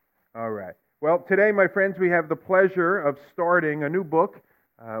All right. Well, today, my friends, we have the pleasure of starting a new book,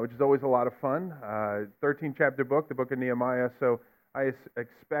 which is always a lot of fun. 13-chapter book, the book of Nehemiah. So I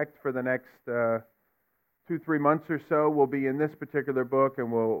expect for the next 2-3 months or so, we'll be in this particular book,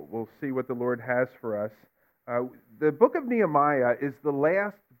 and we'll see what the Lord has for us. The book of Nehemiah is the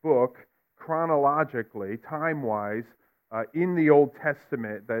last book chronologically, time-wise, in the Old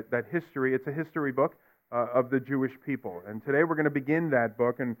Testament. That history, it's a history book of the Jewish people. And today we're going to begin that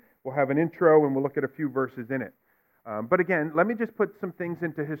book, and we'll have an intro, and we'll look at a few verses in it. But again, let me just put some things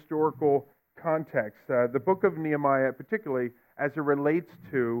into historical context. The book of Nehemiah, particularly as it relates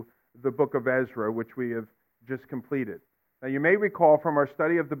to the book of Ezra, which we have just completed. Now, you may recall from our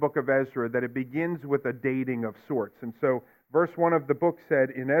study of the book of Ezra that it begins with a dating of sorts. And so, verse 1 of the book said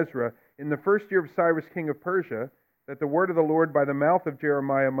in Ezra, "In the first year of Cyrus, king of Persia, that the word of the Lord by the mouth of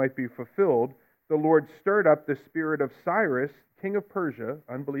Jeremiah might be fulfilled, the Lord stirred up the spirit of Cyrus, king of Persia,"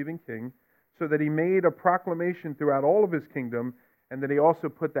 unbelieving king, "so that he made a proclamation throughout all of his kingdom, and that he also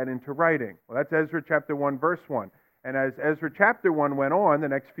put that into writing." Well, that's Ezra chapter 1, verse 1. And as Ezra chapter 1 went on, the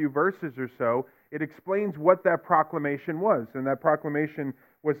next few verses or so, it explains what that proclamation was. And that proclamation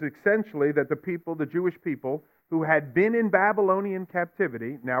was essentially that the people, the Jewish people, who had been in Babylonian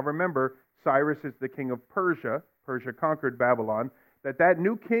captivity, now remember, Cyrus is the king of Persia, Persia conquered Babylon, that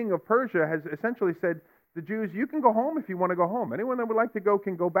new king of Persia has essentially said, the Jews, you can go home if you want to go home. Anyone that would like to go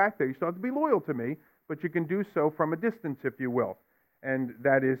can go back there. You still have to be loyal to me, but you can do so from a distance, if you will. And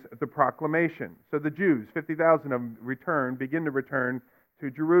that is the proclamation. So the Jews, 50,000 of them, begin to return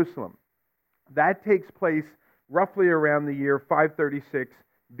to Jerusalem. That takes place roughly around the year 536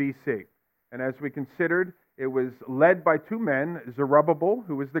 BC. And as we considered, it was led by two men, Zerubbabel,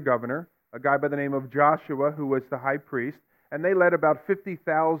 who was the governor, a guy by the name of Joshua, who was the high priest, and they led about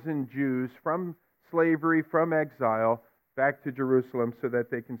 50,000 Jews from slavery, from exile, back to Jerusalem so that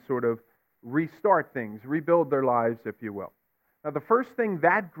they can sort of restart things, rebuild their lives, if you will. Now, the first thing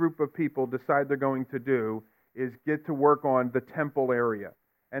that group of people decide they're going to do is get to work on the temple area.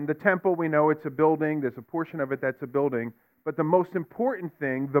 And the temple, we know it's a building. There's a portion of it that's a building. But the most important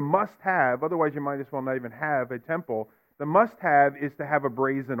thing, the must-have, otherwise you might as well not even have a temple, the must-have is to have a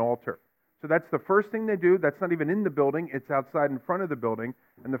brazen altar. So that's the first thing they do. That's not even in the building. It's outside in front of the building.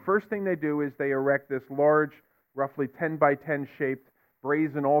 And the first thing they do is they erect this large, roughly 10 by 10 shaped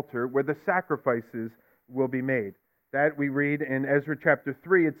brazen altar where the sacrifices will be made. That we read in Ezra chapter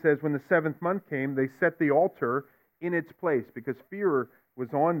 3. It says, when the 7th month came, they set the altar in its place because fear was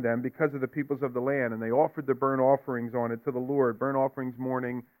on them because of the peoples of the land, and they offered the burnt offerings on it to the Lord, burnt offerings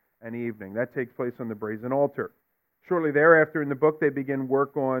morning and evening. That takes place on the brazen altar. Shortly thereafter in the book, they begin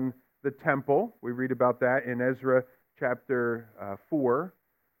work on the temple. We read about that in Ezra chapter 4.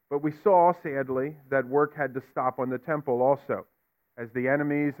 But we saw, sadly, that work had to stop on the temple also. As the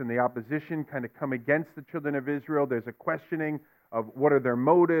enemies and the opposition kind of come against the children of Israel, there's a questioning of what are their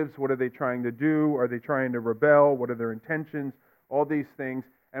motives, what are they trying to do, are they trying to rebel, what are their intentions, all these things,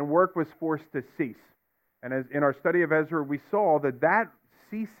 and work was forced to cease. And as in our study of Ezra, we saw that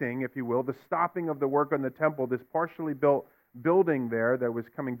ceasing, if you will, the stopping of the work on the temple, this partially built building there that was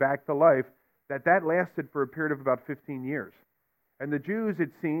coming back to life, that lasted for a period of about 15 years. And the Jews,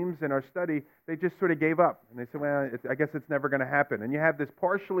 it seems, in our study, they just sort of gave up. And they said, well, I guess it's never going to happen. And you have this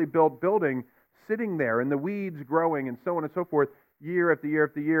partially built building sitting there, and the weeds growing, and so on and so forth, year after year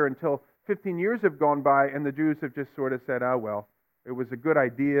after year, until 15 years have gone by, and the Jews have just sort of said, oh, well, it was a good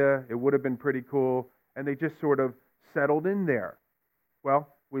idea, it would have been pretty cool, and they just sort of settled in there. Well,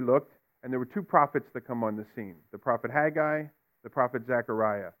 we looked, and there were two prophets that come on the scene, the prophet Haggai, the prophet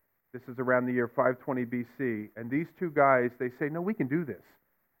Zechariah. This is around the year 520 BC. And these two guys, they say, no, we can do this.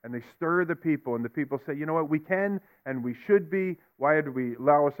 And they stir the people, and the people say, you know what, we can and we should be. Why do we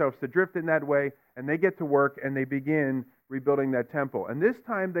allow ourselves to drift in that way? And they get to work, and they begin rebuilding that temple. And this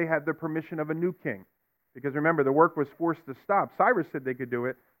time they have the permission of a new king. Because remember, the work was forced to stop. Cyrus said they could do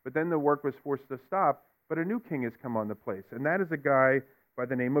it, but then the work was forced to stop. But a new king has come on the place, and that is a guy by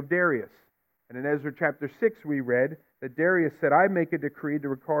the name of Darius. And in Ezra chapter 6, we read that Darius said, I make a decree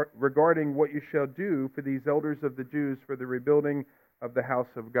regarding what you shall do for these elders of the Jews for the rebuilding of the house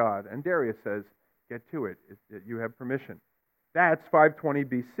of God. And Darius says, get to it. You have permission. That's 520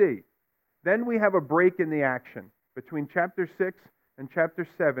 BC. Then we have a break in the action. Between chapter 6 and chapter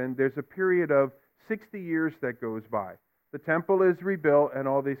 7, there's a period of 60 years that goes by. The temple is rebuilt and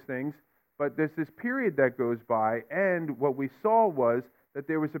all these things, but there's this period that goes by, and what we saw was that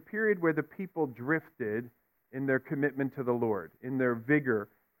there was a period where the people drifted in their commitment to the Lord, in their vigor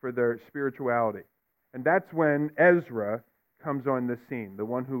for their spirituality. And that's when Ezra comes on the scene, the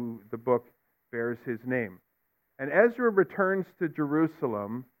one who the book bears his name. And Ezra returns to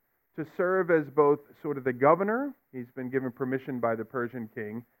Jerusalem to serve as both sort of the governor, he's been given permission by the Persian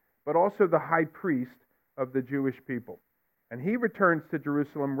king, but also the high priest of the Jewish people. And he returns to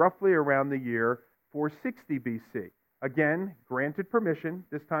Jerusalem roughly around the year 460 BC. Again, granted permission,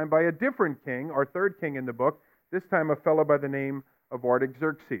 this time by a different king, our third king in the book, this time a fellow by the name of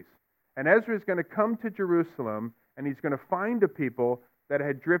Artaxerxes. And Ezra is going to come to Jerusalem, and he's going to find a people that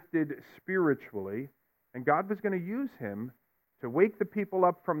had drifted spiritually, and God was going to use him to wake the people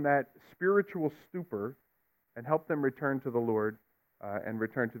up from that spiritual stupor and help them return to the Lord and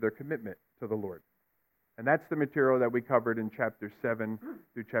return to their commitment to the Lord. And that's the material that we covered in chapter 7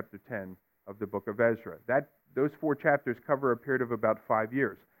 through chapter 10 of the book of Ezra. Those 4 chapters cover a period of about 5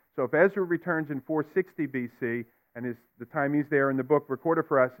 years. So if Ezra returns in 460 BC, and the time he's there in the book recorded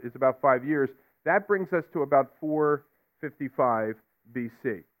for us is about 5 years, that brings us to about 455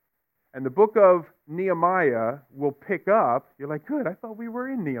 BC. And the book of Nehemiah will pick up. You're like, good, I thought we were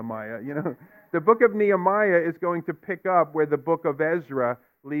in Nehemiah. The book of Nehemiah is going to pick up where the book of Ezra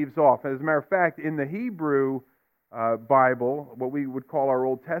leaves off. As a matter of fact, in the Hebrew Bible, what we would call our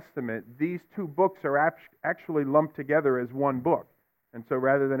Old Testament, these 2 books are actually lumped together as one book. And so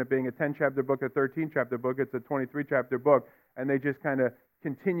rather than it being a 10-chapter book, a 13-chapter book, it's a 23-chapter book, and they just kind of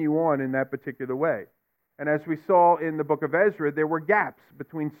continue on in that particular way. And as we saw in the book of Ezra, there were gaps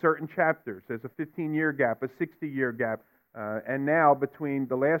between certain chapters. There's a 15-year gap, a 60-year gap. And now between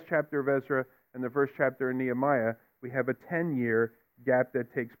the last chapter of Ezra and the first chapter in Nehemiah, we have a 10-year gap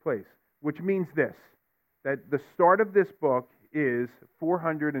that takes place, which means this, that the start of this book is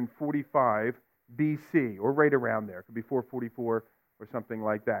 445 BC, or right around there. It could be 444 or something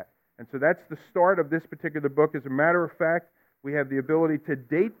like that. And so that's the start of this particular book. As a matter of fact, we have the ability to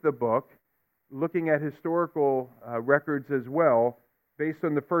date the book looking at historical records as well, based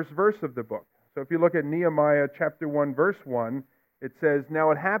on the first verse of the book. So if you look at Nehemiah chapter 1, verse 1, it says,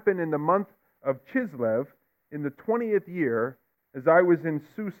 "Now it happened in the month of Chislev, in the 20th year, as I was in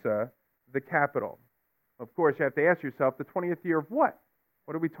Susa, the capital." Of course, you have to ask yourself, the 20th year of what?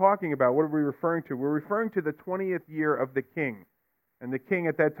 What are we talking about? What are we referring to? We're referring to the 20th year of the king. And the king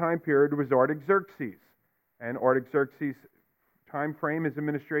at that time period was Artaxerxes. And Artaxerxes' time frame, his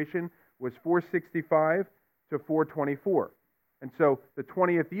administration, was 465 to 424. And so the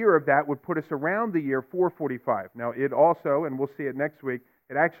 20th year of that would put us around the year 445. Now it also, and we'll see it next week,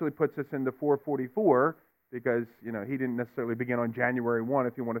 it actually puts us into 444 because, he didn't necessarily begin on January 1,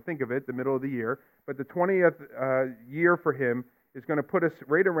 if you want to think of it, the middle of the year. But the 20th year for him is going to put us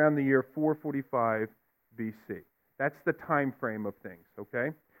right around the year 445 BC. That's the time frame of things,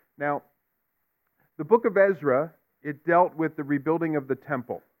 okay? Now, the book of Ezra, it dealt with the rebuilding of the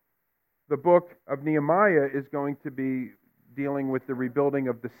temple. The book of Nehemiah is going to be dealing with the rebuilding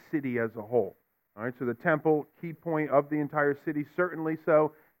of the city as a whole. All right, so the temple, key point of the entire city, certainly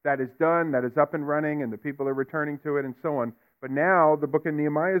so. That is done, that is up and running, and the people are returning to it and so on. But now the book of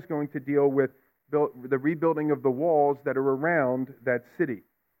Nehemiah is going to deal with the rebuilding of the walls that are around that city.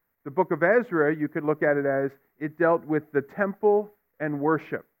 The book of Ezra, you could look at it as it dealt with the temple and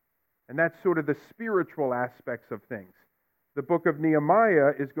worship. And that's sort of the spiritual aspects of things. The book of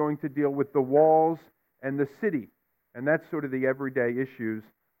Nehemiah is going to deal with the walls and the city. And that's sort of the everyday issues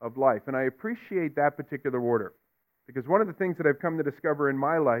of life. And I appreciate that particular order. Because one of the things that I've come to discover in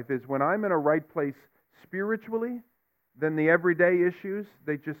my life is when I'm in a right place spiritually, then the everyday issues,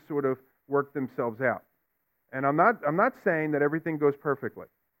 they just sort of work themselves out. And I'm not saying that everything goes perfectly.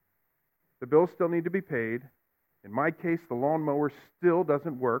 The bills still need to be paid. In my case, the lawnmower still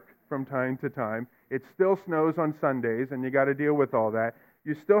doesn't work from time to time. It still snows on Sundays, and you got to deal with all that.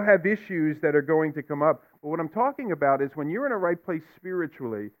 You still have issues that are going to come up. But what I'm talking about is when you're in a right place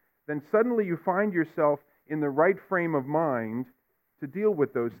spiritually, then suddenly you find yourself in the right frame of mind to deal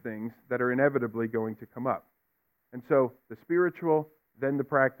with those things that are inevitably going to come up. And so the spiritual, then the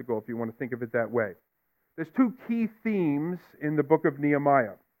practical, if you want to think of it that way. There's 2 key themes in the book of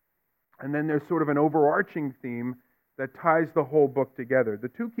Nehemiah. And then there's sort of an overarching theme that ties the whole book together. The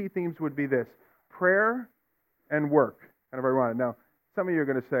 2 key themes would be this: prayer and work. Kind of ironic. Now, some of you are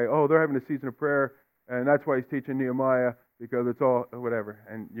going to say, oh, they're having a season of prayer, and that's why he's teaching Nehemiah, because it's all whatever.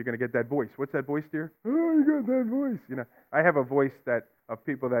 And you're going to get that voice. What's that voice, dear? Oh, you got that voice. I have a voice of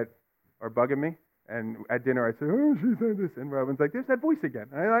people that are bugging me. And at dinner I say, oh, she said this. And Robin's like, there's that voice again.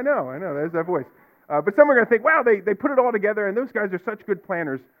 I know, there's that voice. But some are going to think, wow, they put it all together, and those guys are such good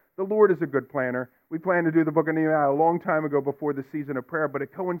planners. The Lord is a good planner. We planned to do the book of Nehemiah a long time ago before the season of prayer, but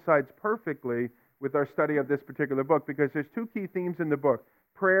it coincides perfectly with our study of this particular book because there's 2 key themes in the book,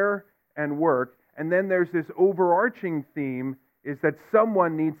 prayer and work. And then there's this overarching theme is that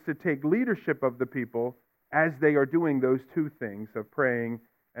someone needs to take leadership of the people as they are doing those 2 things of praying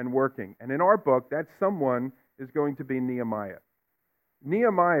and working. And in our book, that someone is going to be Nehemiah.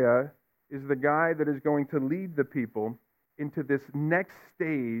 Nehemiah is the guy that is going to lead the people into this next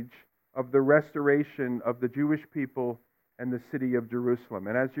stage of the restoration of the Jewish people and the city of Jerusalem.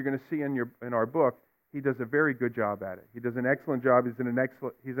 And as you're going to see in our book, he does a very good job at it. He does an excellent job. He's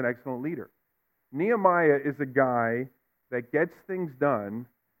an excellent leader. Nehemiah is a guy that gets things done,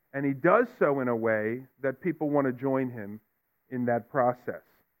 and he does so in a way that people want to join him in that process.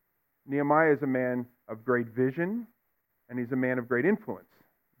 Nehemiah is a man of great vision, and he's a man of great influence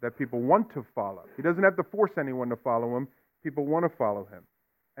that people want to follow. He doesn't have to force anyone to follow him. People want to follow him.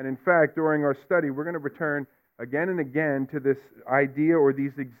 And in fact, during our study, we're going to return again and again to this idea or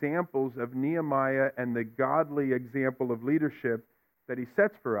these examples of Nehemiah and the godly example of leadership that he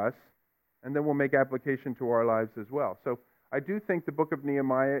sets for us, and then we'll make application to our lives as well. So I do think the book of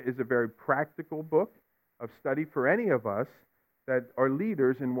Nehemiah is a very practical book of study for any of us that are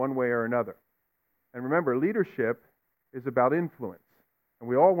leaders in one way or another. And remember, leadership is about influence. And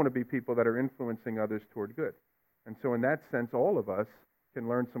we all want to be people that are influencing others toward good. And so in that sense, all of us can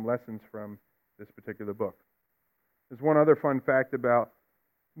learn some lessons from this particular book. There's one other fun fact about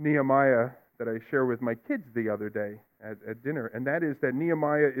Nehemiah that I shared with my kids the other day at dinner, and that is that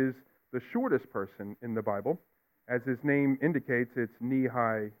Nehemiah is the shortest person in the Bible. As his name indicates, it's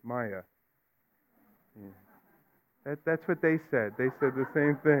Nehi-Maya. Yeah. That's what they said. They said the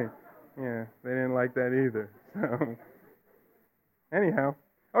same thing. Yeah, they didn't like that either. So, anyhow,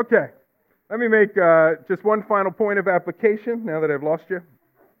 okay. Let me make just one final point of application now that I've lost you.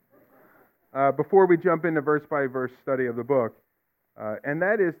 Before we jump into verse-by-verse study of the book, and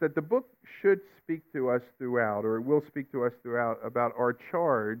that is that the book should speak to us throughout, or it will speak to us throughout, about our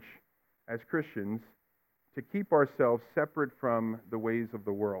charge as Christians to keep ourselves separate from the ways of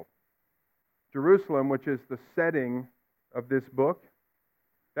the world. Jerusalem, which is the setting of this book,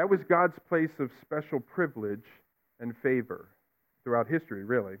 that was God's place of special privilege and favor throughout history,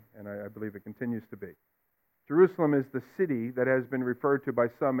 really, and I believe it continues to be. Jerusalem is the city that has been referred to by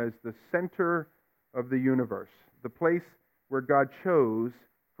some as the center of the universe, the place where God chose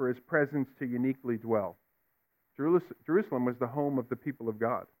for his presence to uniquely dwell. Jerusalem was the home of the people of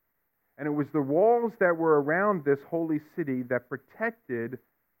God. And it was the walls that were around this holy city that protected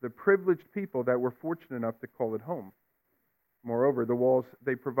the privileged people that were fortunate enough to call it home. Moreover, the walls,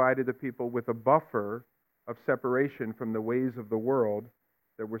 they provided the people with a buffer of separation from the ways of the world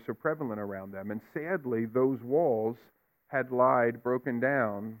that were so prevalent around them. And sadly, those walls had lay broken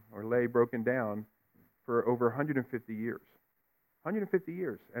down for over 150 years. 150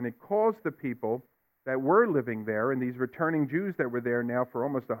 years. And it caused the people that were living there, and these returning Jews that were there now for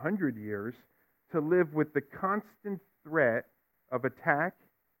almost 100 years, to live with the constant threat of attack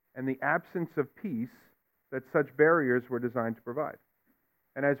and the absence of peace that such barriers were designed to provide.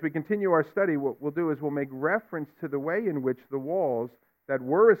 And as we continue our study, what we'll do is we'll make reference to the way in which the walls that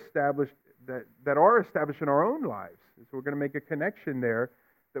were established, that are established in our own lives. So we're going to make a connection there,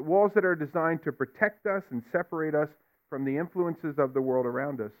 that walls that are designed to protect us and separate us from the influences of the world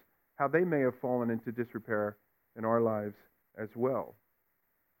around us, how they may have fallen into disrepair in our lives as well.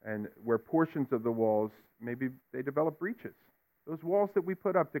 And where portions of the walls, maybe they develop breaches. Those walls that we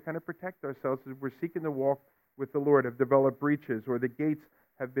put up to kind of protect ourselves as we're seeking to walk with the Lord have developed breaches, or the gates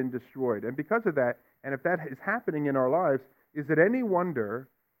have been destroyed. And because of that, and if that is happening in our lives, is it any wonder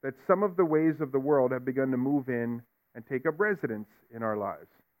that some of the ways of the world have begun to move in and take up residence in our lives?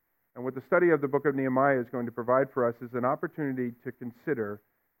 And what the study of the book of Nehemiah is going to provide for us is an opportunity to consider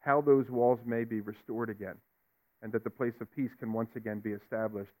how those walls may be restored again, and that the place of peace can once again be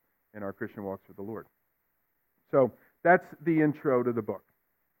established in our Christian walks with the Lord. So that's the intro to the book.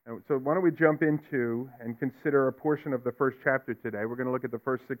 And so why don't we jump into and consider a portion of the first chapter today. We're going to look at the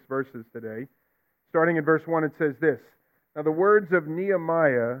first 6 verses today. Starting in verse 1, it says this: Now the words of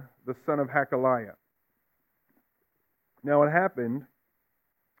Nehemiah, the son of Hakaliah. Now it happened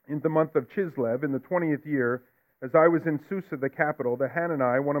in the month of Chislev, in the 20th year, as I was in Susa, the capital, that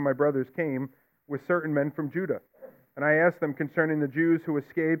Hanani, one of my brothers, came with certain men from Judah. And I asked them concerning the Jews who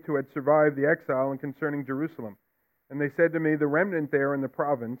escaped, who had survived the exile, and concerning Jerusalem. And they said to me, the remnant there in the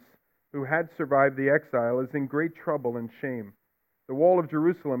province, who had survived the exile, is in great trouble and shame. The wall of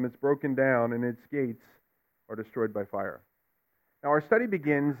Jerusalem is broken down, and its gates are destroyed by fire. Now our study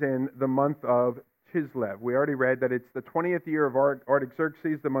begins in the month of Chislev. We already read that it's the 20th year of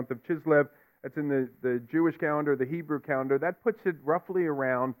Artaxerxes, the month of Chislev. That's in the Jewish calendar, the Hebrew calendar. That puts it roughly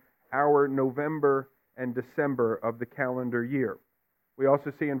around our November and December of the calendar year. We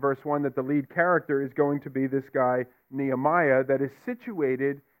also see in verse 1 that the lead character is going to be this guy, Nehemiah, that is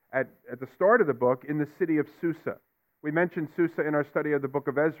situated at the start of the book in the city of Susa. We mentioned Susa in our study of the book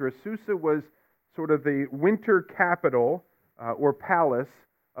of Ezra. Susa was sort of the winter capital or palace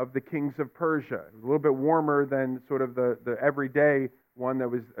of the kings of Persia. It was a little bit warmer than sort of the everyday one that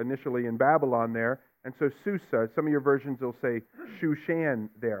was initially in Babylon there. And so Susa, some of your versions will say Shushan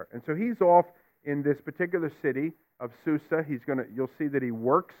there. And so he's off in this particular city of Susa. You'll see that he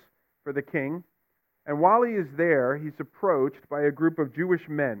works for the king. And while he is there, he's approached by a group of Jewish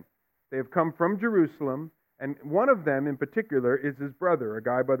men. They have come from Jerusalem, and one of them in particular is his brother, a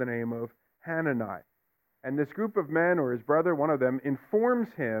guy by the name of Hanani. And this group of men, or his brother, one of them, informs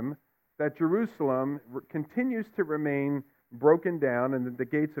him that Jerusalem continues to remain broken down and that the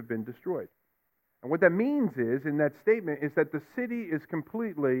gates have been destroyed. And what that means is, in that statement, is that the city is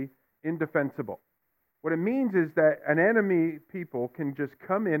completely indefensible. What it means is that an enemy people can just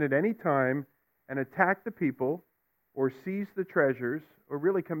come in at any time and attack the people or seize the treasures or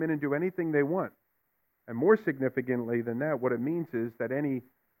really come in and do anything they want. And more significantly than that, what it means is that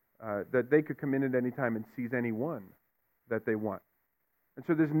that they could come in at any time and seize anyone that they want. And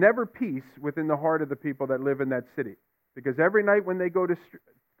so there's never peace within the heart of the people that live in that city. Because every night when they go to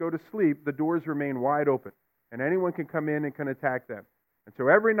sleep, the doors remain wide open. And anyone can come in and can attack them. And so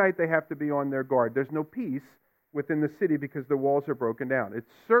every night they have to be on their guard. There's no peace within the city because the walls are broken down.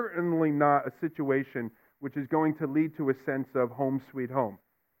 It's certainly not a situation which is going to lead to a sense of home sweet home.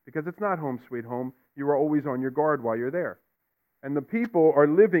 Because it's not home sweet home. You are always on your guard while you're there. And the people are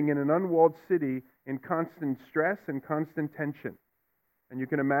living in an unwalled city in constant stress and constant tension. And you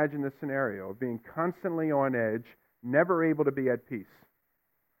can imagine the scenario of being constantly on edge, never able to be at peace.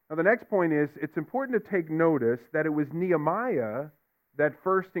 Now the next point is, it's important to take notice that it was Nehemiah that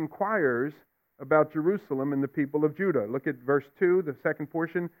first inquires about Jerusalem and the people of Judah. Look at verse 2, the second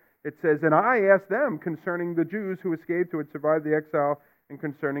portion. It says, "And I asked them concerning the Jews who escaped, who had survived the exile, and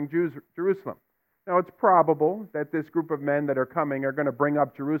concerning Jerusalem." Now it's probable that this group of men that are coming are going to bring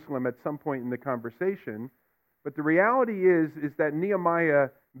up Jerusalem at some point in the conversation, but the reality is that Nehemiah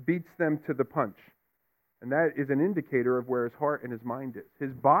beats them to the punch. And that is an indicator of where his heart and his mind is.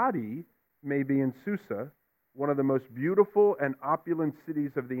 His body may be in Susa, one of the most beautiful and opulent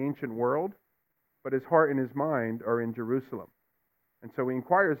cities of the ancient world, but his heart and his mind are in Jerusalem. And so he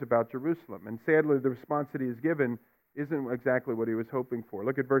inquires about Jerusalem. And sadly, the response that he is given isn't exactly what he was hoping for.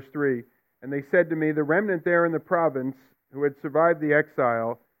 Look at verse 3. "And they said to me, the remnant there in the province who had survived the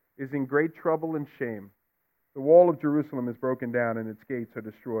exile is in great trouble and shame. The wall of Jerusalem is broken down and its gates are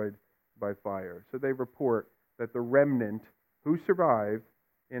destroyed by fire." So they report that the remnant who survived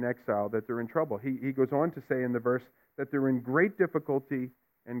in exile, that they're in trouble. He goes on to say in the verse that they're in great difficulty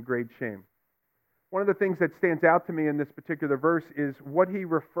and great shame. One of the things that stands out to me in this particular verse is what he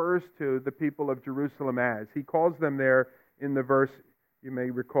refers to the people of Jerusalem as. He calls them there in the verse, you may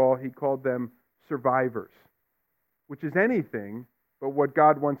recall, he called them survivors, which is anything but what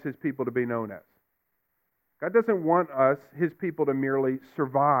God wants his people to be known as. God doesn't want us, his people, to merely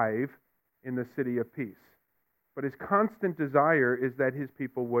survive in the city of peace. But his constant desire is that his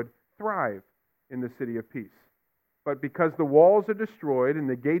people would thrive in the city of peace. But because the walls are destroyed and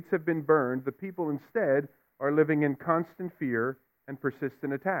the gates have been burned, the people instead are living in constant fear and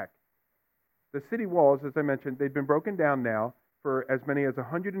persistent attack. The city walls, as I mentioned, they've been broken down now for as many as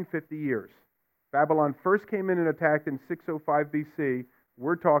 150 years. Babylon first came in and attacked in 605 BC.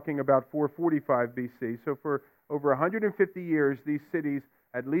 We're talking about 445 BC. So for over 150 years, these cities,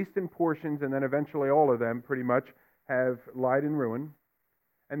 at least in portions, and then eventually all of them pretty much, have lied in ruin.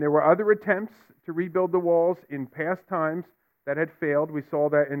 And there were other attempts to rebuild the walls in past times that had failed. We saw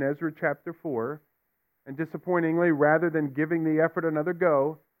that in Ezra chapter 4. And disappointingly, rather than giving the effort another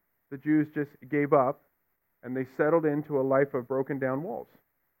go, the Jews just gave up and they settled into a life of broken down walls.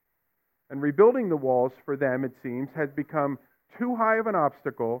 And rebuilding the walls for them, it seems, had become too high of an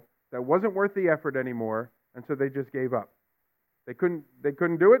obstacle that wasn't worth the effort anymore, and so they just gave up. They couldn't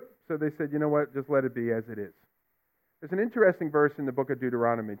do it, so they said, you know what, just let it be as it is. There's an interesting verse in the book of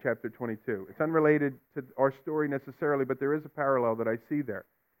Deuteronomy, chapter 22. It's unrelated to our story necessarily, but there is a parallel that I see there.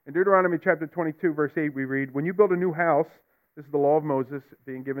 In Deuteronomy chapter 22, verse 8, we read, "When you build a new house," this is the law of Moses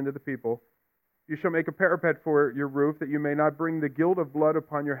being given to the people, "you shall make a parapet for your roof, that you may not bring the guilt of blood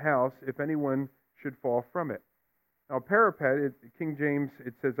upon your house if anyone should fall from it." Now, a parapet, King James,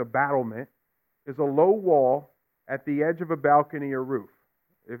 it says a battlement, is a low wall at the edge of a balcony or roof.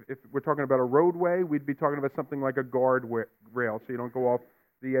 If we're talking about a roadway, we'd be talking about something like a guard rail, so you don't go off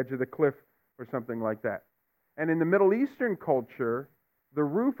the edge of the cliff or something like that. And in the Middle Eastern culture, the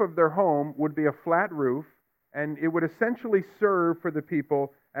roof of their home would be a flat roof, and it would essentially serve for the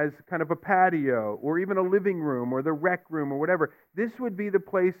people as kind of a patio or even a living room or the rec room or whatever. This would be the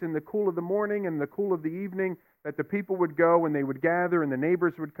place in the cool of the morning and the cool of the evening that the people would go and they would gather and the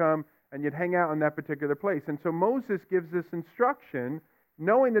neighbors would come and you'd hang out in that particular place. And so Moses gives this instruction,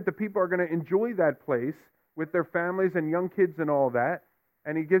 knowing that the people are going to enjoy that place with their families and young kids and all that.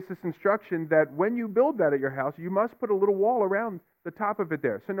 And he gives this instruction that when you build that at your house, you must put a little wall around the top of it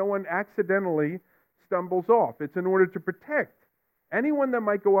there so no one accidentally stumbles off. It's in order to protect anyone that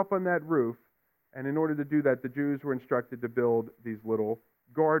might go up on that roof. And in order to do that, the Jews were instructed to build these little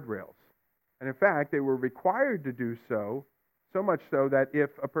guardrails. And in fact, they were required to do so, so much so that if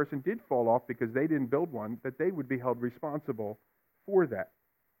a person did fall off because they didn't build one, that they would be held responsible for that.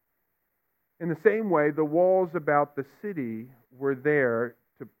 In the same way, the walls about the city were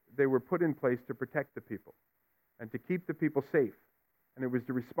they were put in place to protect the people and to keep the people safe. And it was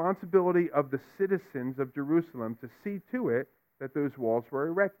the responsibility of the citizens of Jerusalem to see to it that those walls were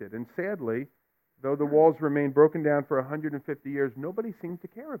erected. And sadly, though the walls remained broken down for 150 years, nobody seemed to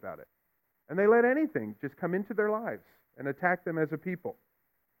care about it. And they let anything just come into their lives and attack them as a people.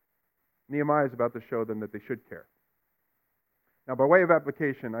 Nehemiah is about to show them that they should care. Now, by way of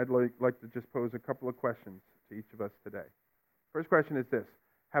application, I'd like to just pose a couple of questions to each of us today. First question is this: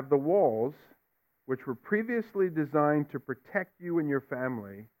 have the walls, which were previously designed to protect you and your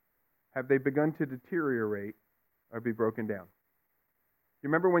family, have they begun to deteriorate or be broken down? You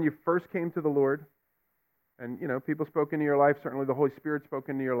remember when you first came to the Lord, and people spoke into your life, certainly the Holy Spirit spoke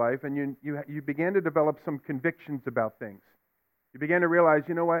into your life, and you began to develop some convictions about things. You began to realize,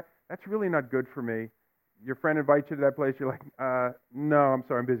 you know what, that's really not good for me. Your friend invites you to that place, you're like, no, I'm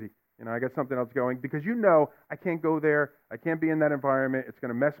sorry, I'm busy. I got something else going. Because I can't go there, I can't be in that environment, it's going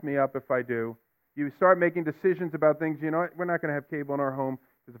to mess me up if I do. You start making decisions about things, we're not going to have cable in our home,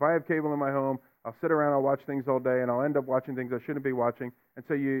 because if I have cable in my home, I'll sit around, I'll watch things all day, and I'll end up watching things I shouldn't be watching, and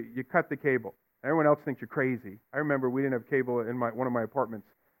so you cut the cable. Everyone else thinks you're crazy. I remember we didn't have cable in one of my apartments,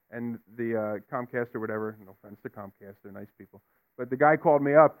 and the Comcast or whatever, no offense to Comcast, they're nice people, but the guy called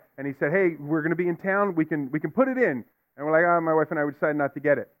me up, and he said, hey, we're going to be in town, we can put it in. And we're like, my wife and I decided not to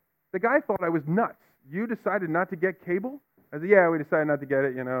get it. The guy thought I was nuts. You decided not to get cable? I said, yeah, we decided not to get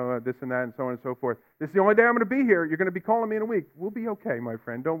it, this and that and so on and so forth. This is the only day I'm going to be here. You're going to be calling me in a week. We'll be okay, my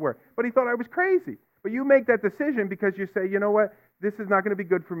friend, don't worry. But he thought I was crazy. But you make that decision because you say, you know what, this is not going to be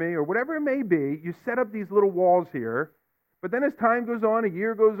good for me, or whatever it may be. You set up these little walls here. But then as time goes on, a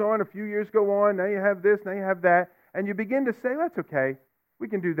year goes on, a few years go on, now you have this, now you have that, and you begin to say, that's okay. We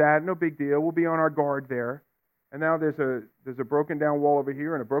can do that, no big deal. We'll be on our guard there. And now there's a broken down wall over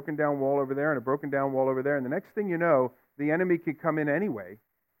here, and a broken down wall over there, and a broken down wall over there, and the next thing you know, the enemy could come in anyway.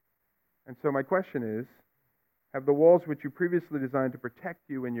 And so my question is, have the walls which you previously designed to protect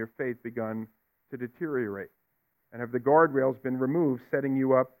you in your faith begun to deteriorate? And have the guardrails been removed, setting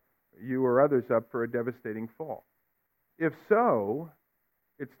you or others up for a devastating fall? If so,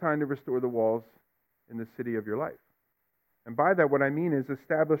 it's time to restore the walls in the city of your life. And by that, what I mean is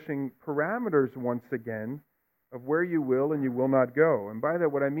establishing parameters once again of where you will and you will not go. And by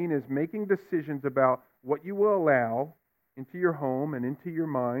that, what I mean is making decisions about what you will allow into your home and into your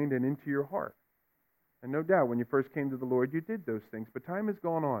mind and into your heart. And no doubt, when you first came to the Lord, you did those things, but time has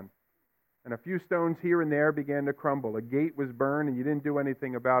gone on. And a few stones here and there began to crumble. A gate was burned and you didn't do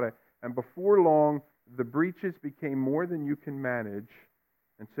anything about it. And before long, the breaches became more than you can manage,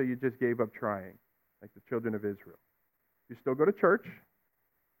 and so you just gave up trying, like the children of Israel. You still go to church.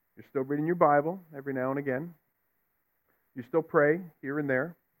 You're still reading your Bible every now and again. You still pray here and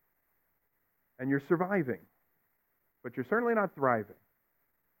there. And you're surviving. But you're certainly not thriving.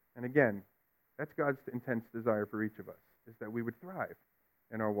 And again, that's God's intense desire for each of us, is that we would thrive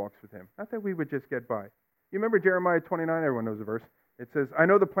in our walks with Him. Not that we would just get by. You remember Jeremiah 29? Everyone knows the verse. It says, I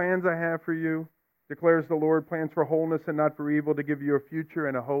know the plans I have for you, declares the Lord, plans for wholeness and not for evil, to give you a future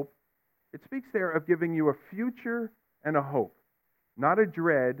and a hope. It speaks there of giving you a future and a hope, not a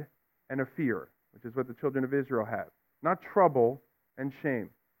dread and a fear, which is what the children of Israel have, not trouble and shame.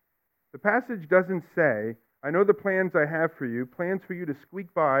 The passage doesn't say, I know the plans I have for you to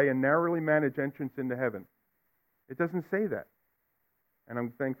squeak by and narrowly manage entrance into heaven. It doesn't say that, and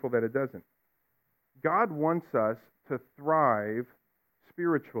I'm thankful that it doesn't. God wants us to thrive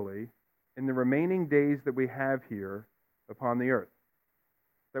spiritually in the remaining days that we have here upon the earth,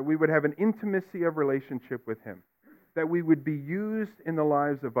 that we would have an intimacy of relationship with Him, that we would be used in the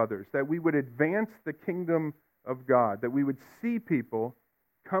lives of others, that we would advance the kingdom of God, that we would see people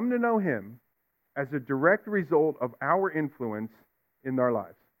come to know Him as a direct result of our influence in their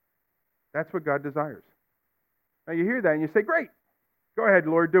lives. That's what God desires. Now you hear that and you say, great, go ahead,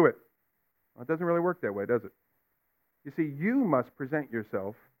 Lord, do it. Well, it doesn't really work that way, does it? You see, you must present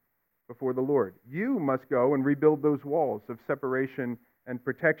yourself before the Lord. You must go and rebuild those walls of separation and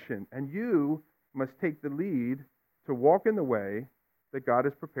protection. And you must take the lead to walk in the way that God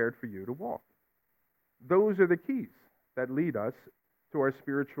has prepared for you to walk. Those are the keys that lead us to our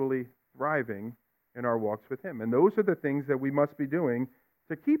spiritually thriving in our walks with Him. And those are the things that we must be doing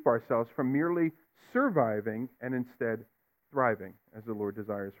to keep ourselves from merely surviving and instead thriving as the Lord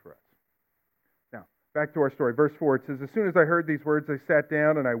desires for us. Now, back to our story. Verse 4, it says, "As soon as I heard these words, I sat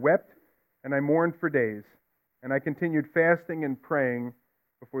down and I wept and I mourned for days. And I continued fasting and praying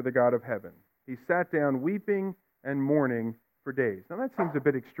before the God of heaven." He sat down weeping and mourning for days. Now that seems a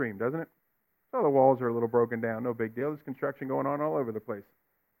bit extreme, doesn't it? So the walls are a little broken down. No big deal. There's construction going on all over the place.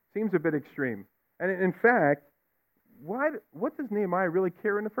 Seems a bit extreme. And in fact, what does Nehemiah really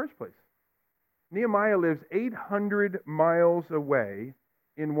care in the first place? Nehemiah lives 800 miles away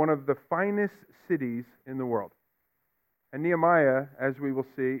in one of the finest cities in the world. And Nehemiah, as we will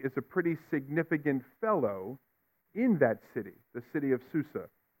see, is a pretty significant fellow in that city, the city of Susa,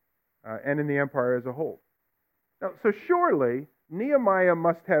 and in the empire as a whole. Now, so surely, Nehemiah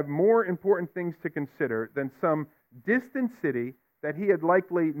must have more important things to consider than some distant city that he had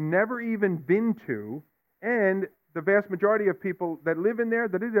likely never even been to, and the vast majority of people that live in there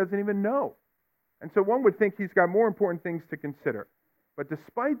that he doesn't even know. And so one would think he's got more important things to consider. But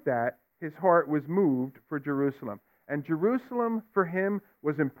despite that, his heart was moved for Jerusalem. And Jerusalem, for him,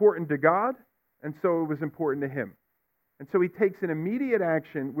 was important to God, and so it was important to him. And so he takes an immediate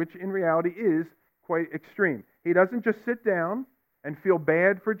action, which in reality is quite extreme. He doesn't just sit down and feel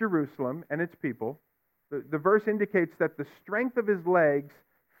bad for Jerusalem and its people. The verse indicates that the strength of his legs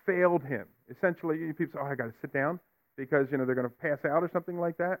failed him. Essentially, people say, I got to sit down because, they're going to pass out or something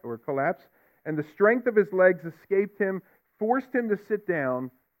like that, or collapse. And the strength of his legs escaped him, forced him to sit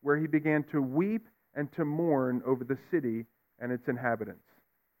down, where he began to weep and to mourn over the city and its inhabitants.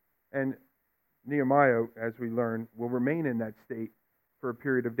 And Nehemiah, as we learn, will remain in that state for a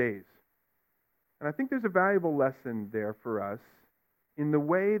period of days. And I think there's a valuable lesson there for us in the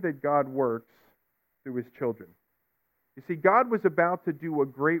way that God works through His children. You see, God was about to do a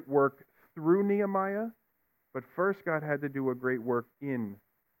great work through Nehemiah, but first God had to do a great work in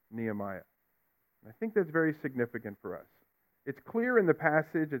Nehemiah. And I think that's very significant for us. It's clear in the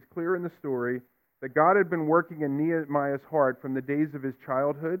passage, it's clear in the story, that God had been working in Nehemiah's heart from the days of his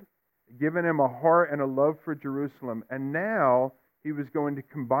childhood, given him a heart and a love for Jerusalem, and now he was going to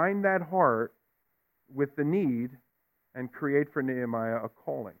combine that heart with the need and create for Nehemiah a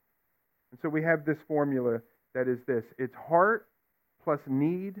calling. And so we have this formula that is this: it's heart plus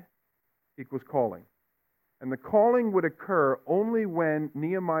need equals calling. And the calling would occur only when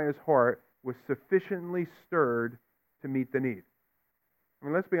Nehemiah's heart was sufficiently stirred to meet the need. I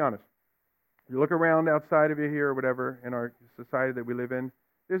mean, let's be honest. You look around outside of you here or whatever in our society that we live in,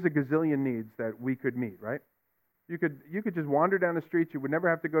 there's a gazillion needs that we could meet, right? You could just wander down the streets. You would never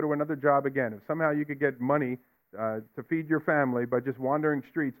have to go to another job again. If somehow you could get money to feed your family by just wandering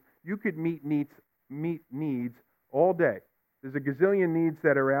streets, you could meet needs all day. There's a gazillion needs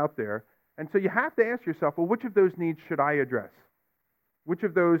that are out there. And so you have to ask yourself, well, which of those needs should I address? Which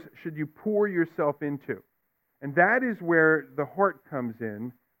of those should you pour yourself into? And that is where the heart comes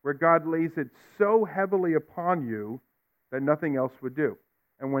in, where God lays it so heavily upon you that nothing else would do.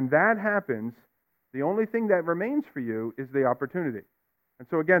 And when that happens, the only thing that remains for you is the opportunity. And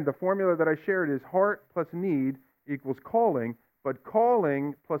so again, the formula that I shared is heart plus need equals calling, but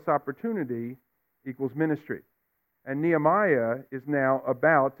calling plus opportunity equals ministry. And Nehemiah is now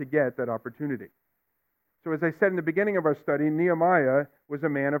about to get that opportunity. So as I said in the beginning of our study, Nehemiah was a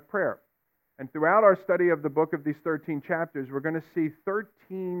man of prayer. And throughout our study of the book of these 13 chapters, we're going to see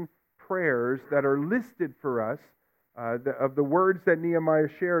 13 prayers that are listed for us of the words that Nehemiah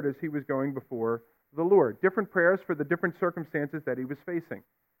shared as he was going before the Lord. Different prayers for the different circumstances that he was facing.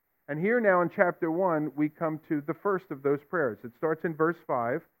 And here now in chapter 1, we come to the first of those prayers. It starts in verse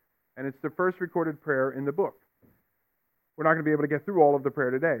 5, and it's the first recorded prayer in the book. We're not going to be able to get through all of the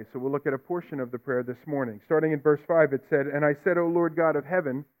prayer today, so we'll look at a portion of the prayer this morning. Starting in verse 5, it said, "And I said, O Lord God of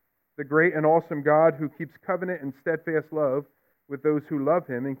heaven, the great and awesome God who keeps covenant and steadfast love with those who love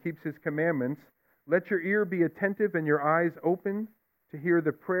him and keeps his commandments, let your ear be attentive and your eyes open to hear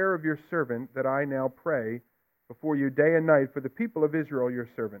the prayer of your servant that I now pray before you day and night for the people of Israel, your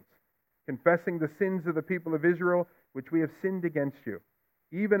servants, confessing the sins of the people of Israel which we have sinned against you.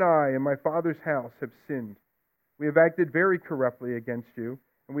 Even I and my father's house have sinned. We have acted very corruptly against you,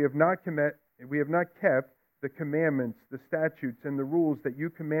 and we have not kept the commandments, the statutes, and the rules that you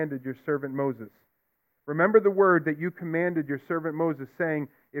commanded your servant Moses. Remember the word that you commanded your servant Moses, saying,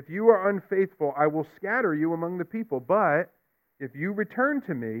 if you are unfaithful, I will scatter you among the people. But if you return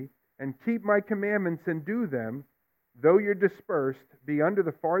to me and keep my commandments and do them, though you're dispersed, be under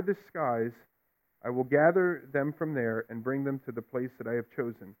the farthest skies, I will gather them from there and bring them to the place that I have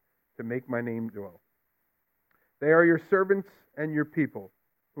chosen to make my name dwell. They are your servants and your people,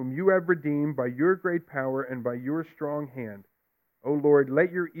 whom you have redeemed by your great power and by your strong hand. O Lord,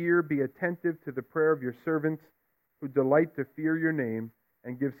 let your ear be attentive to the prayer of your servants who delight to fear your name,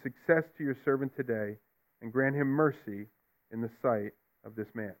 and give success to your servant today, and grant him mercy in the sight of this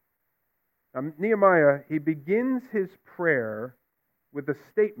man. Nehemiah, he begins his prayer with a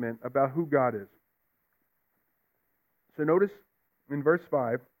statement about who God is. So notice in verse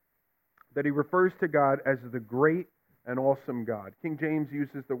 5 that he refers to God as the great and awesome God. King James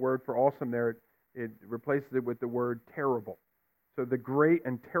uses the word for awesome there. It replaces it with the word terrible. So the great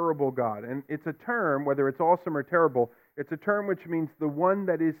and terrible God. And it's a term, whether it's awesome or terrible, it's a term which means the one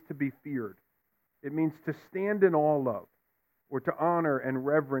that is to be feared. It means to stand in awe of, or to honor and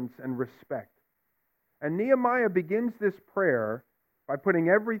reverence and respect. And Nehemiah begins this prayer by putting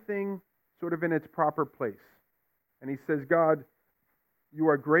everything sort of in its proper place. And he says, God, you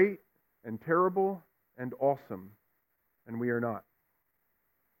are great and terrible and awesome, and we are not.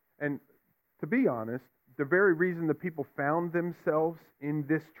 And to be honest, the very reason the people found themselves in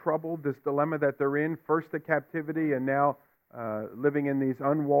this trouble, this dilemma that they're in, first the captivity and now living in this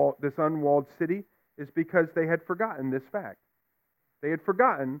unwalled city, is because they had forgotten this fact. They had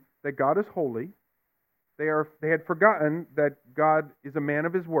forgotten that God is holy. They had forgotten that God is a man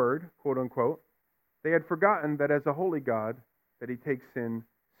of his word, quote unquote. They had forgotten that as a holy God, that he takes sin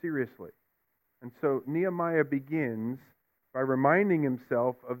seriously. And so Nehemiah begins by reminding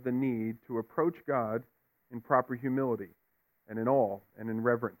himself of the need to approach God in proper humility and in awe and in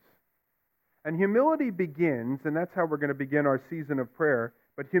reverence. And humility begins, and that's how we're going to begin our season of prayer,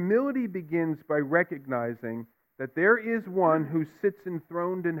 but humility begins by recognizing that there is one who sits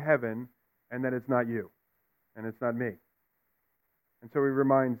enthroned in heaven, and that it's not you, and it's not me. And so he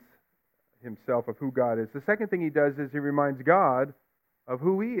reminds himself of who God is. The second thing he does is he reminds God of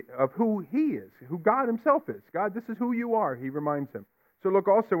who he is, who God himself is. God, this is who you are, he reminds him. So look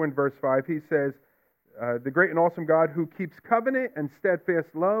also in verse 5, he says, the great and awesome God who keeps covenant and steadfast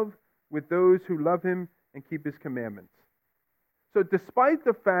love with those who love him and keep his commandments. So despite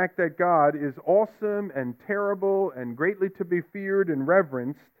the fact that God is awesome and terrible and greatly to be feared and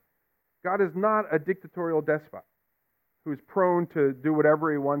reverenced, God is not a dictatorial despot who's prone to do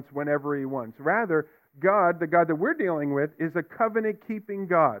whatever he wants whenever he wants. Rather, God, the God that we're dealing with, is a covenant-keeping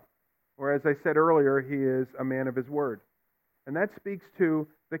God. Or as I said earlier, he is a man of his word. And that speaks to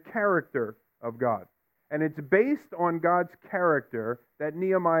the character of God. And it's based on God's character that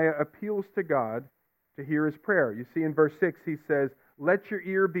Nehemiah appeals to God to hear his prayer. You see in verse 6, he says, let your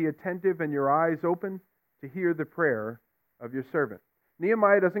ear be attentive and your eyes open to hear the prayer of your servant.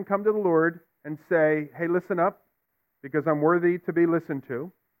 Nehemiah doesn't come to the Lord and say, hey, listen up, because I'm worthy to be listened to.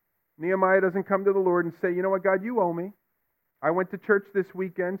 Nehemiah doesn't come to the Lord and say, you know what, God, you owe me. I went to church this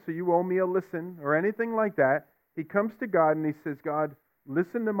weekend, so you owe me a listen, or anything like that. He comes to God and he says, God,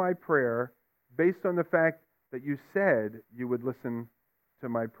 listen to my prayer based on the fact that you said you would listen to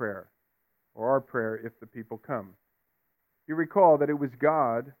my prayer, or our prayer if the people come. You recall that it was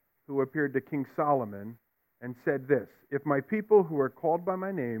God who appeared to King Solomon and said this, if my people who are called by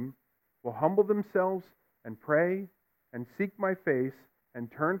my name will humble themselves and pray and seek my face and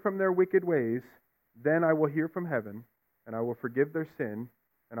turn from their wicked ways, then I will hear from heaven, and I will forgive their sin,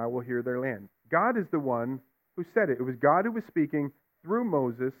 and I will hear their land. God is the one who said it. It was God who was speaking through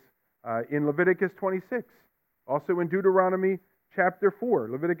Moses in Leviticus 26. Also in Deuteronomy chapter 4,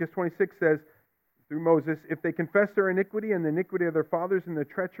 Leviticus 26 says, through Moses, if they confess their iniquity and the iniquity of their fathers and the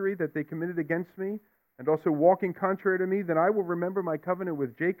treachery that they committed against me, and also walking contrary to me, then I will remember my covenant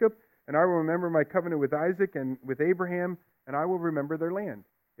with Jacob, and I will remember my covenant with Isaac and with Abraham, and I will remember their land.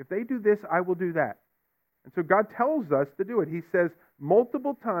 If they do this, I will do that. And so God tells us to do it. He says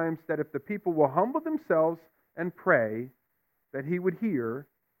multiple times that if the people will humble themselves and pray, that he would hear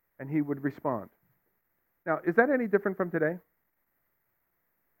and he would respond. Now, is that any different from today?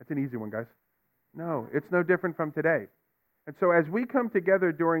 That's an easy one, guys. No, it's no different from today. And so as we come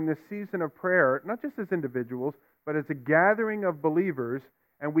together during this season of prayer, not just as individuals, but as a gathering of believers,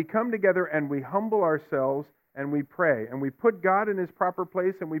 and we come together and we humble ourselves and we pray, and we put God in his proper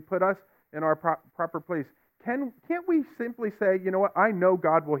place and we put us in our proper place, can't we simply say, you know what, I know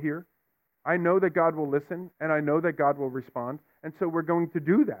God will hear, I know that God will listen, and I know that God will respond, and so we're going to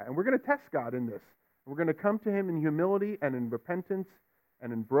do that, and we're going to test God in this. We're going to come to him in humility and in repentance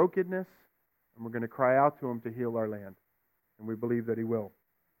and in brokenness, and And we're going to cry out to him to heal our land. And we believe that he will.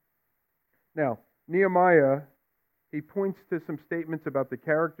 Now, Nehemiah, he points to some statements about the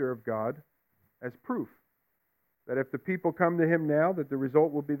character of God as proof that if the people come to him now, that the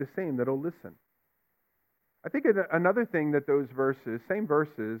result will be the same, that he'll listen. I think another thing that those verses, same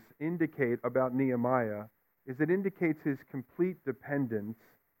verses, indicate about Nehemiah is it indicates his complete dependence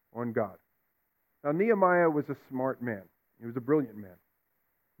on God. Now, Nehemiah was a smart man. He was a brilliant man.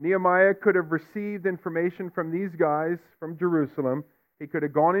 Nehemiah could have received information from these guys from Jerusalem. He could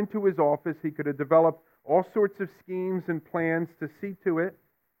have gone into his office. He could have developed all sorts of schemes and plans to see to it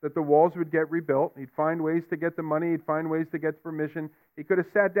that the walls would get rebuilt. He'd find ways to get the money. He'd find ways to get the permission. He could have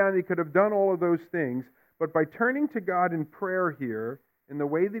sat down. He could have done all of those things. But by turning to God in prayer here, in the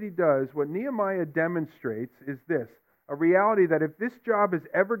way that he does, what Nehemiah demonstrates is this, a reality that if this job is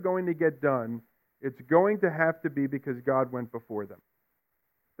ever going to get done, it's going to have to be because God went before them.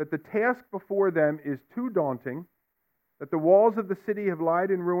 That the task before them is too daunting, that the walls of the city have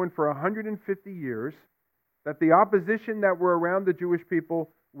lied in ruin for 150 years, that the opposition that were around the Jewish people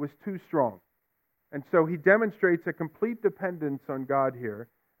was too strong. And so he demonstrates a complete dependence on God here,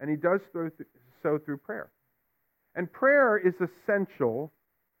 and he does so through prayer. And prayer is essential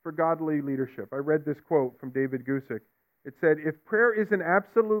for godly leadership. I read this quote from David Gusick. It said, "If prayer isn't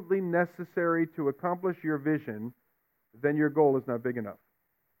absolutely necessary to accomplish your vision, then your goal is not big enough."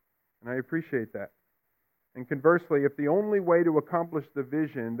 And I appreciate that. And conversely, if the only way to accomplish the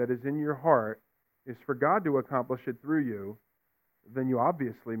vision that is in your heart is for God to accomplish it through you, then you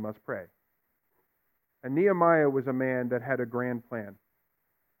obviously must pray. And Nehemiah was a man that had a grand plan,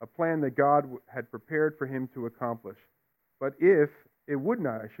 a plan that God had prepared for him to accomplish. But if it would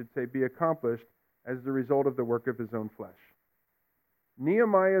not, I should say, be accomplished as the result of the work of his own flesh.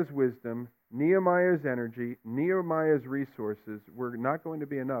 Nehemiah's wisdom, Nehemiah's energy, Nehemiah's resources were not going to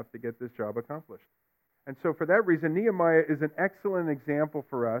be enough to get this job accomplished. And so for that reason, Nehemiah is an excellent example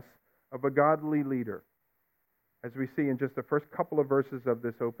for us of a godly leader. As we see in just the first couple of verses of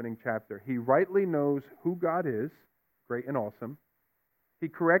this opening chapter, he rightly knows who God is, great and awesome. He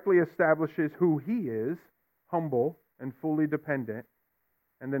correctly establishes who he is, humble and fully dependent.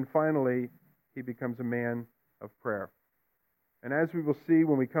 And then finally, he becomes a man of prayer. And as we will see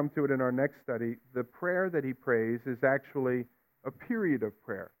when we come to it in our next study, the prayer that he prays is actually a period of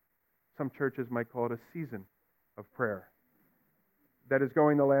prayer. Some churches might call it a season of prayer that is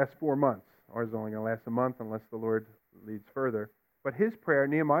going to last 4 months. Ours is only going to last a month unless the Lord leads further. But his prayer,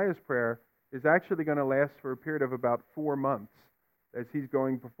 Nehemiah's prayer, is actually going to last for a period of about 4 months as he's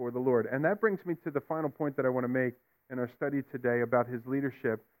going before the Lord. And that brings me to the final point that I want to make in our study today about his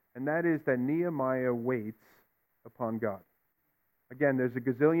leadership, and that is that Nehemiah waits upon God. Again, there's a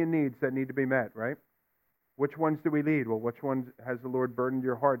gazillion needs that need to be met, right? Which ones do we lead? Well, which ones has the Lord burdened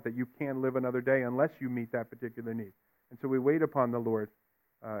your heart that you can't live another day unless you meet that particular need? And so we wait upon the Lord.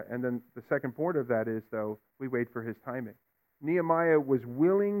 And then the second point of that is, though, we wait for his timing. Nehemiah was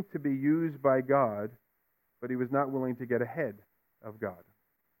willing to be used by God, but he was not willing to get ahead of God.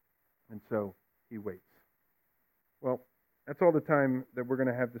 And so he waits. Well, that's all the time that we're going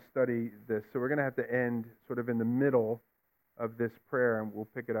to have to study this. So we're going to have to end sort of in the middle of this prayer, and we'll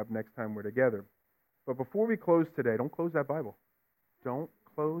pick it up next time we're together. But before we close today, don't close that Bible. Don't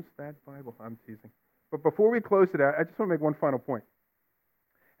close that Bible. I'm teasing. But before we close today, I just want to make one final point.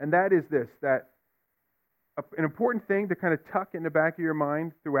 And that is this, that an important thing to kind of tuck in the back of your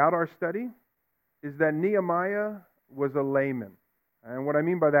mind throughout our study is that Nehemiah was a layman. And what I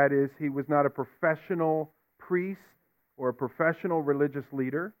mean by that is he was not a professional priest or a professional religious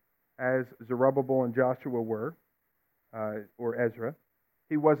leader, as Zerubbabel and Joshua were, or Ezra.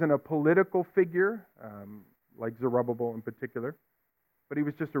 He wasn't a political figure, like Zerubbabel in particular, but he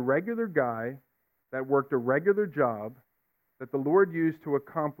was just a regular guy that worked a regular job that the Lord used to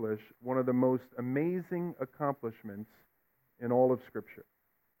accomplish one of the most amazing accomplishments in all of Scripture.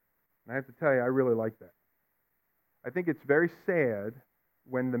 And I have to tell you, I really like that. I think it's very sad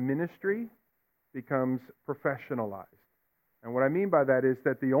when the ministry becomes professionalized. And what I mean by that is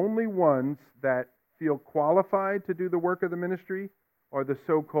that the only ones that feel qualified to do the work of the ministry are the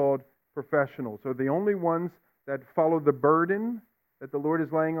so-called professionals. So the only ones that follow the burden that the Lord is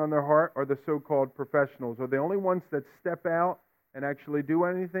laying on their heart are the so-called professionals. Or the only ones that step out and actually do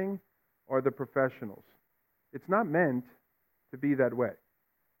anything are the professionals. It's not meant to be that way.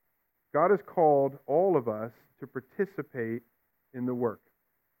 God has called all of us to participate in the work.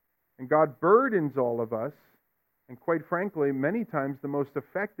 And God burdens all of us, and quite frankly, many times the most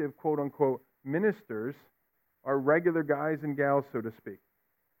effective, quote-unquote, ministers are regular guys and gals, so to speak.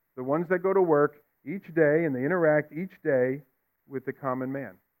 The ones that go to work each day and they interact each day with the common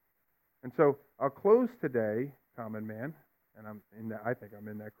man. And so I'll close today, common man, and I think I'm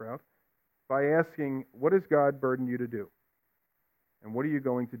in that crowd, by asking, what has God burdened you to do? And what are you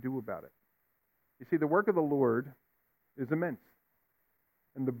going to do about it? You see, the work of the Lord is immense.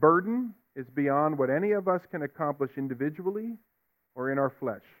 And the burden is beyond what any of us can accomplish individually or in our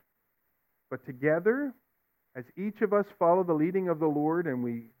flesh. But together, as each of us follow the leading of the Lord and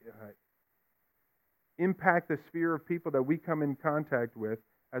we impact the sphere of people that we come in contact with,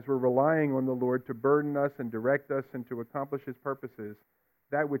 as we're relying on the Lord to burden us and direct us and to accomplish His purposes,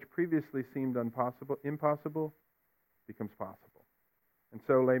 that which previously seemed impossible becomes possible. And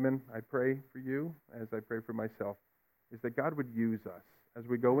so, Layman, I pray for you, as I pray for myself, is that God would use us as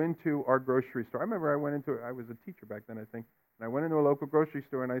we go into our grocery store. I remember I was a teacher back then, I think, and I went into a local grocery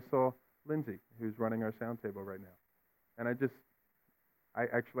store and I saw Lindsay, who's running our sound table right now. And I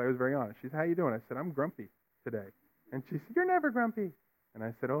was very honest. She said, "How you doing?" I said, "I'm grumpy today." And she said, "You're never grumpy." And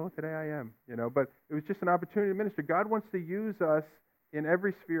I said, "Oh, today I am." But it was just an opportunity to minister. God wants to use us in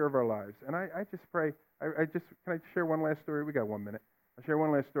every sphere of our lives. And I just pray, can I share one last story? We got 1 minute. I'll share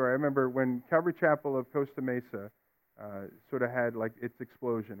one last story. I remember when Calvary Chapel of Costa Mesa sort of had like its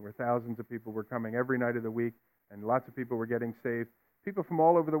explosion, where thousands of people were coming every night of the week, and lots of people were getting saved. People from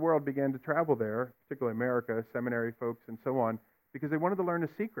all over the world began to travel there, particularly America, seminary folks and so on, because they wanted to learn the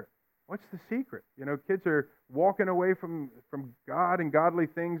secret. What's the secret? Kids are walking away from God and godly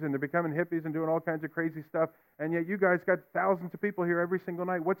things, and they're becoming hippies and doing all kinds of crazy stuff, and yet you guys got thousands of people here every single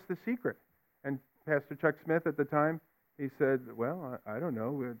night. What's the secret? And Pastor Chuck Smith at the time, he said, "Well, I don't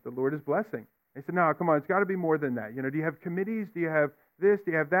know. The Lord is blessing." He said, "No, come on, it's got to be more than that. Do you have committees? Do you have this?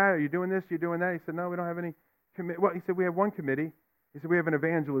 Do you have that? Are you doing this? Are you doing that?" He said, "No, we don't have any committee." Well, he said, "We have one committee." He said, "We have an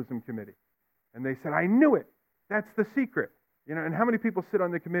evangelism committee." And they said, "I knew it. That's the secret." And how many people sit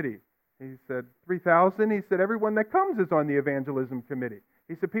on the committee? He said, 3,000. He said, everyone that comes is on the evangelism committee.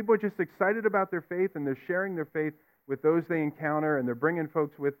 He said, people are just excited about their faith, and they're sharing their faith with those they encounter, and they're bringing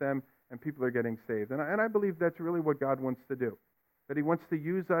folks with them, and people are getting saved. And I believe that's really what God wants to do, that He wants to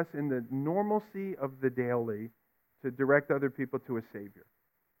use us in the normalcy of the daily to direct other people to a Savior.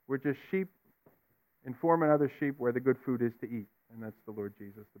 We're just sheep informing other sheep where the good food is to eat, and that's the Lord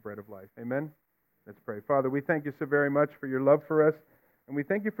Jesus, the bread of life. Amen? Let's pray. Father, we thank you so very much for your love for us, and we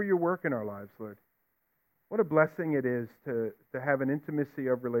thank you for your work in our lives, Lord. What a blessing it is to have an intimacy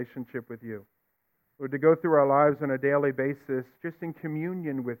of relationship with you. Lord, to go through our lives on a daily basis just in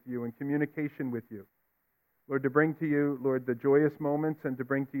communion with you and communication with you. Lord, to bring to you, Lord, the joyous moments and to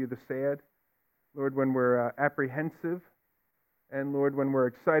bring to you the sad. Lord, when we're apprehensive, and Lord, when we're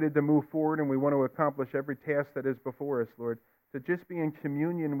excited to move forward and we want to accomplish every task that is before us, Lord, to just be in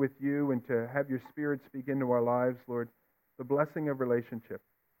communion with you and to have your Spirit speak into our lives, Lord, the blessing of relationship.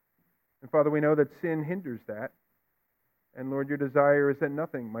 And Father, we know that sin hinders that. And Lord, your desire is that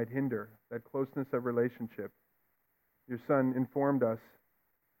nothing might hinder that closeness of relationship. Your Son informed us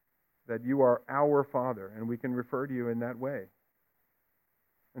that you are our Father, and we can refer to you in that way.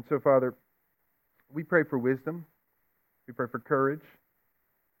 And so, Father, we pray for wisdom. We pray for courage.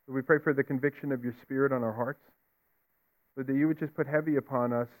 We pray for the conviction of your Spirit on our hearts. Lord, that you would just put heavy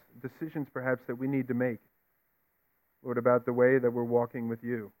upon us decisions perhaps that we need to make, Lord, about the way that we're walking with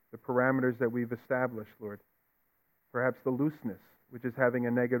you, the parameters that we've established, Lord, perhaps the looseness, which is having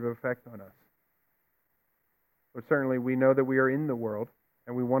a negative effect on us. Lord, certainly we know that we are in the world,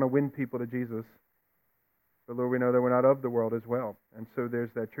 and we want to win people to Jesus, but Lord, we know that we're not of the world as well, and so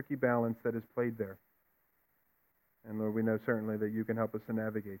there's that tricky balance that is played there. And Lord, we know certainly that you can help us to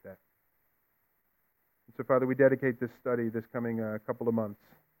navigate that. And so, Father, we dedicate this study this coming couple of months.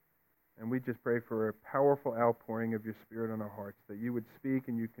 And we just pray for a powerful outpouring of your Spirit on our hearts, that you would speak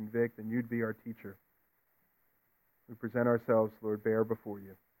and you'd convict and you'd be our teacher. We present ourselves, Lord, bare before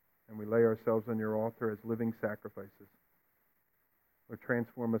you. And we lay ourselves on your altar as living sacrifices. Lord,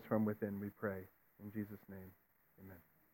 transform us from within, we pray. In Jesus' name, amen.